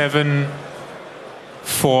SS7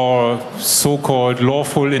 for so-called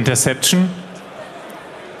lawful interception.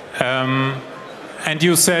 And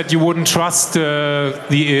you said you wouldn't trust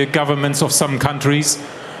the governments of some countries.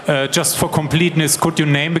 Just for completeness, could you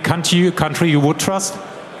name a country you would trust?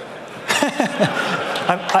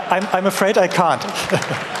 I'm afraid I can't.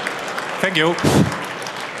 Thank you.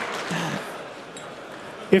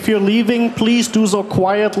 If you're leaving, please do so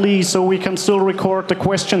quietly so we can still record the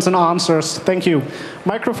questions and answers. Thank you.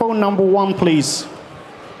 Microphone number 1, please.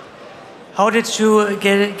 How did you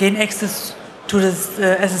gain access to this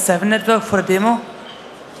SS7 network for the demo?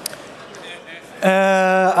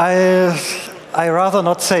 I rather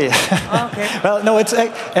not say. Oh, okay. Well, no, it's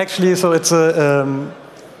actually so. It's a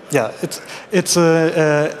it's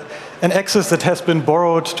an access that has been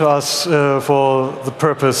borrowed to us for the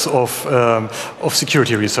purpose of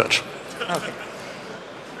security research. Okay.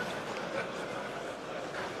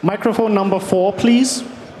 Microphone number 4, please.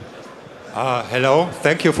 Hello,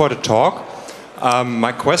 thank you for the talk.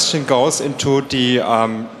 My question goes into the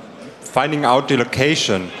finding out the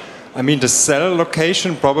location. I mean, the cell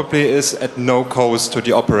location probably is at no cost to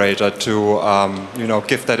the operator to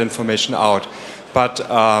give that information out. But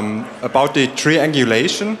about the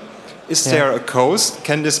triangulation, is there a cost?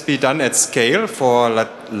 Can this be done at scale for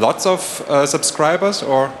lots of subscribers,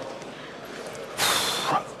 or?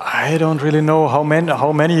 I don't really know how many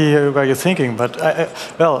were you thinking, but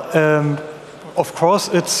of course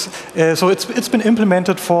it's been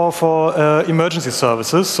implemented for emergency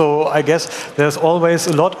services. So I guess there's always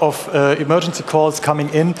a lot of emergency calls coming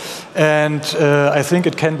in, and I think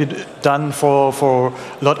it can be done for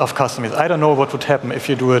a lot of customers. I don't know what would happen if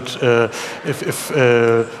you do it if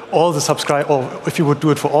all the or if you would do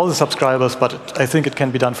it for all the subscribers, but I think it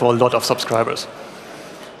can be done for a lot of subscribers.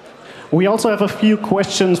 We also have a few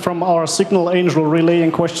questions from our Signal Angel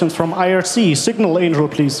relaying questions from IRC. Signal Angel,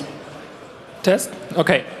 please. Test?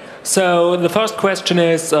 Okay. So the first question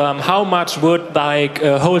is, how much would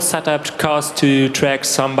a whole setup cost to track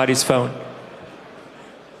somebody's phone?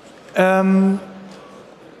 Well,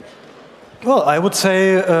 I would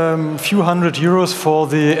say a few €100 for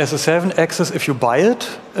the SS7 access if you buy it.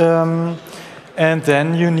 And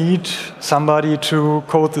then you need somebody to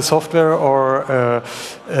code the software, or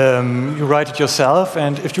you write it yourself.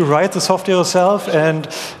 And if you write the software yourself and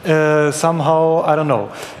somehow, I don't know,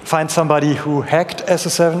 find somebody who hacked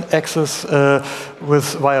SS7 access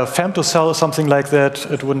via femtocell or something like that,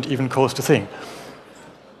 it wouldn't even cost a thing.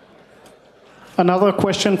 Another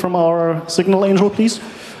question from our Signal Angel, please.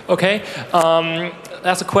 Okay.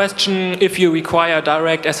 That's a question, if you require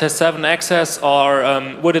direct SS7 access, or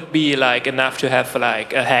would it be enough to have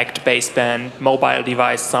a hacked baseband mobile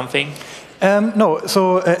device, something? No,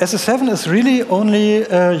 so SS7 is really only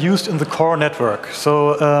used in the core network.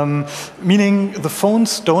 So meaning the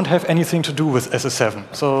phones don't have anything to do with SS7.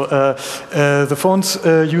 So the phones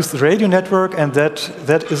use the radio network, and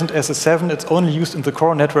that isn't SS7. It's only used in the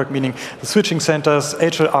core network, meaning the switching centers,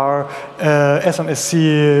 HLR,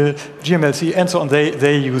 SMSC, GMLC, and so on.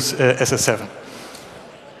 They use SS7.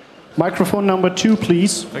 Microphone number 2,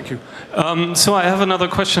 please. Thank you. So I have another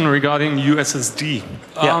question regarding USSD.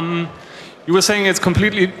 You were saying it's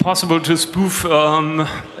completely possible to spoof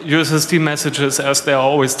USSD messages as they are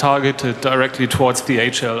always targeted directly towards the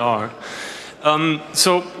HLR.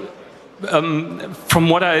 From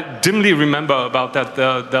what I dimly remember about that,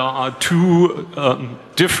 there are two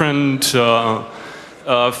different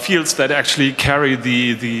fields that actually carry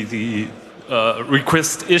the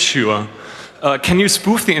request issuer. Can you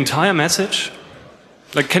spoof the entire message?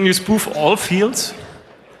 Can you spoof all fields?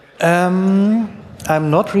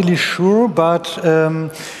 I'm not really sure, but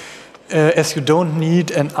as you don't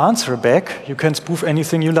need an answer back, you can spoof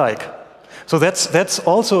anything you like. So that's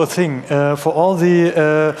also a thing for all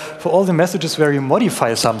the messages where you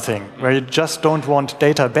modify something, where you just don't want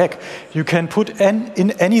data back. You can put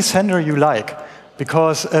in any sender you like,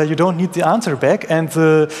 because you don't need the answer back, and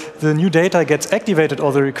the new data gets activated,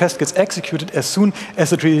 or the request gets executed as soon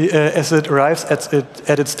as it arrives at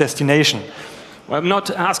its destination. Well, I'm not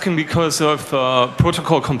asking because of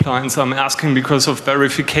protocol compliance. I'm asking because of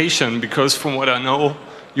verification. Because from what I know,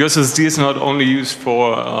 USSD is not only used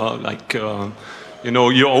for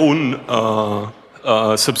your own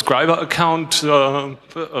subscriber account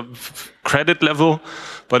credit level,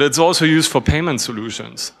 but it's also used for payment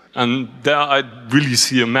solutions. And there I really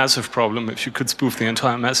see a massive problem if you could spoof the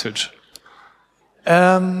entire message.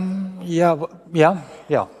 Yeah.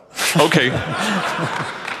 Okay.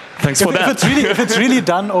 Thanks for that. If it's really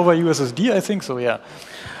done over USSD, I think so, yeah.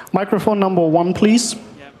 Microphone number 1, please.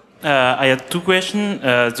 I had 2 questions.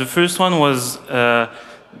 The first one was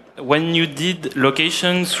when you did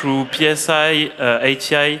location through PSI,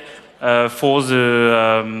 ATI for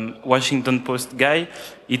the Washington Post guy,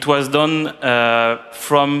 it was done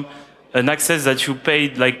from an access that you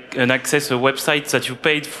paid, like an access a website that you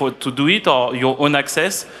paid for to do it, or your own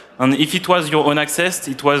access. And if it was your own access,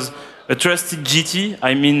 it was a trusted GT.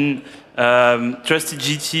 I mean, trusted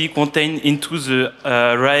GT contained into the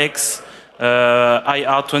RAEX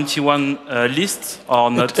IR21 list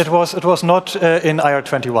or not? It was not in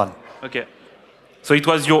IR21. Okay. So it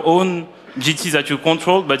was your own GT that you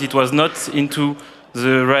controlled, but it was not into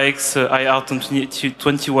the RAEX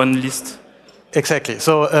IR21 list. Exactly.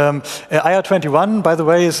 So IR21, by the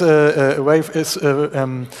way, is a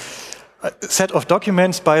set of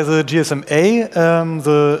documents by the GSMA,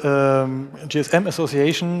 the GSM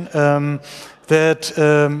Association, that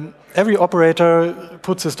every operator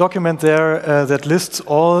puts his document there that lists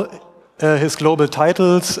all his global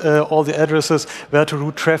titles, all the addresses, where to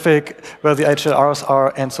route traffic, where the HLRs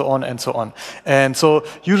are, and so on and so on. And so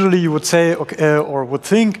usually you would say, or would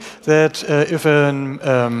think that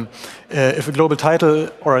if a global title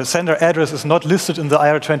or a sender address is not listed in the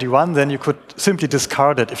IR21, then you could simply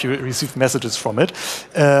discard it if you receive messages from it.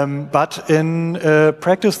 But in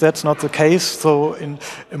practice, that's not the case. So in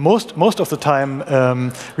most of the time,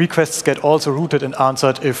 requests get also routed and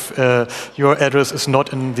answered if your address is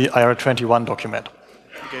not in the IR21 document.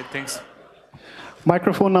 Okay, thanks.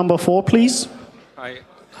 Microphone number 4, please.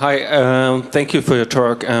 Hi. Thank you for your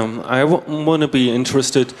talk. I want to be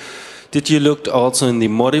interested. Did you look also in the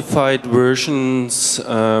modified versions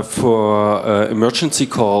for emergency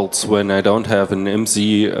calls when I don't have an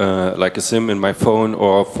MZ like a SIM in my phone,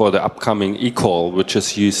 or for the upcoming eCall, which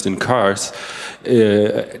is used in cars?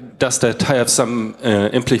 Does that have some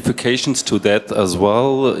implications to that as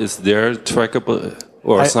well? Is there trackable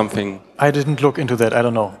or something? I didn't look into that. I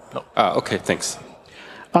don't know. No. Okay, thanks.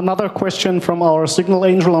 Another question from our signal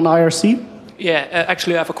angel on IRC. Yeah,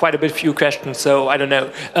 actually I have quite a few questions, so I don't know.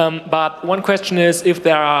 But one question is if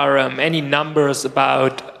there are any numbers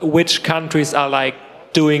about which countries are like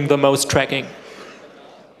doing the most tracking.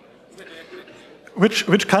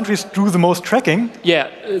 Which countries do the most tracking? Yeah,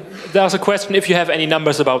 there's a question if you have any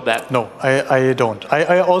numbers about that. No, I don't.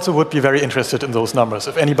 I also would be very interested in those numbers.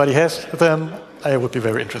 If anybody has them, I would be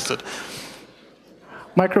very interested.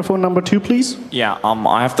 Microphone number 2, please. Yeah,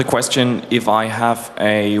 I have the question if I have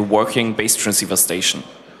a working base transceiver station,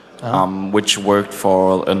 which worked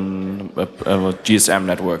for a GSM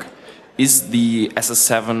network. Is the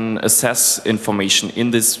SS7 assess information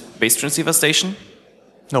in this base transceiver station?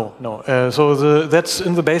 No. So that's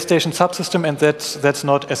in the base station subsystem, and that's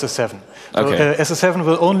not SS7. So, okay. SS7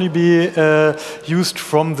 will only be used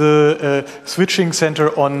from the switching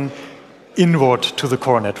center on inward to the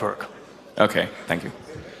core network. Okay, thank you.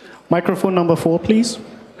 Microphone number 4, please.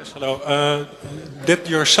 Yes, hello. Did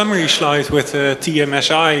your summary slide with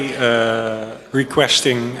TMSI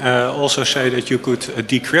requesting also say that you could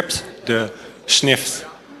decrypt the sniffed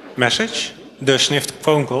message, the sniffed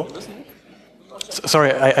phone call?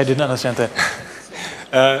 Sorry, I didn't understand that.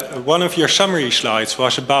 One of your summary slides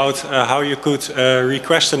was about how you could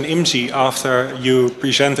request an IMSI after you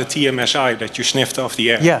presented TMSI that you sniffed off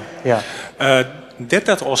the air. Yeah. Did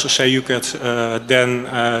that also say you could then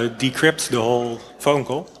decrypt the whole phone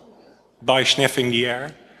call by sniffing the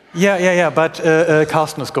air? Yeah, but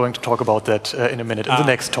Carsten is going to talk about that in a minute, in the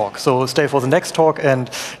next talk. So stay for the next talk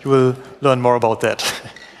and you will learn more about that.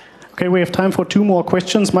 Okay, we have time for 2 more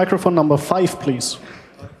questions. Microphone number 5, please.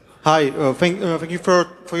 Hi, thank you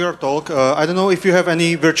for your talk. I don't know if you have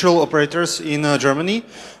any virtual operators in Germany,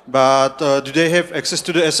 but do they have access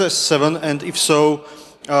to the SS7, and if so,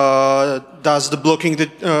 does the blocking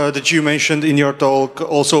that you mentioned in your talk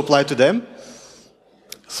also apply to them?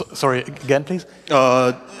 Sorry, again, please?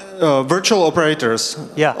 Virtual operators.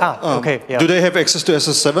 Yeah, okay. Yeah. Do they have access to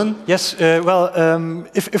SS7? Yes,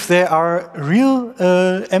 if they are real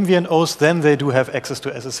MVNOs, then they do have access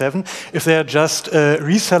to SS7. If they are just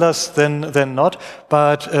resellers, then not.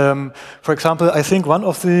 But, for example, I think one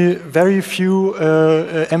of the very few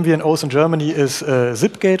MVNOs in Germany is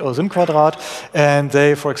Zipgate or SimQuadrat, and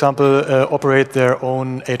they, for example, operate their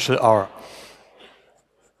own HLR.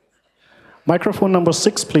 Microphone number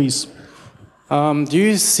 6, please. Do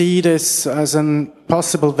you see this as a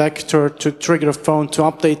possible vector to trigger a phone to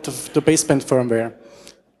update the baseband firmware?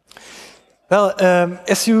 Well,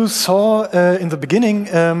 as you saw in the beginning,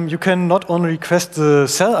 you can not only request the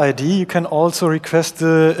cell ID, you can also request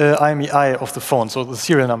the IMEI of the phone, so the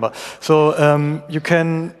serial number. So you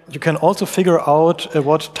can also figure out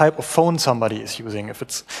what type of phone somebody is using, if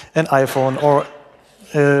it's an iPhone or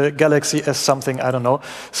Galaxy S something, I don't know.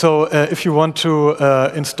 So if you want to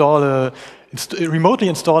remotely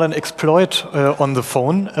install an exploit on the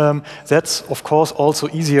phone, that's of course also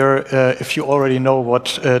easier if you already know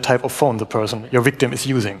what type of phone the person, your victim, is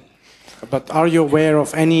using. But are you aware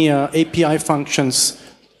of any API functions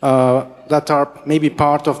that are maybe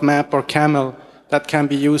part of MAP or Camel that can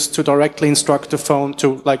be used to directly instruct the phone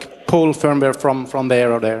to like pull firmware from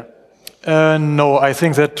there or there? No, I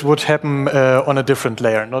think that would happen on a different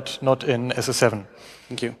layer, not in SS7.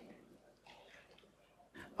 Thank you.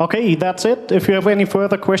 Okay, that's it. If you have any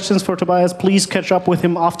further questions for Tobias, please catch up with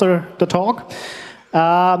him after the talk.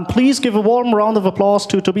 Please give a warm round of applause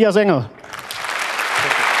to Tobias Engel.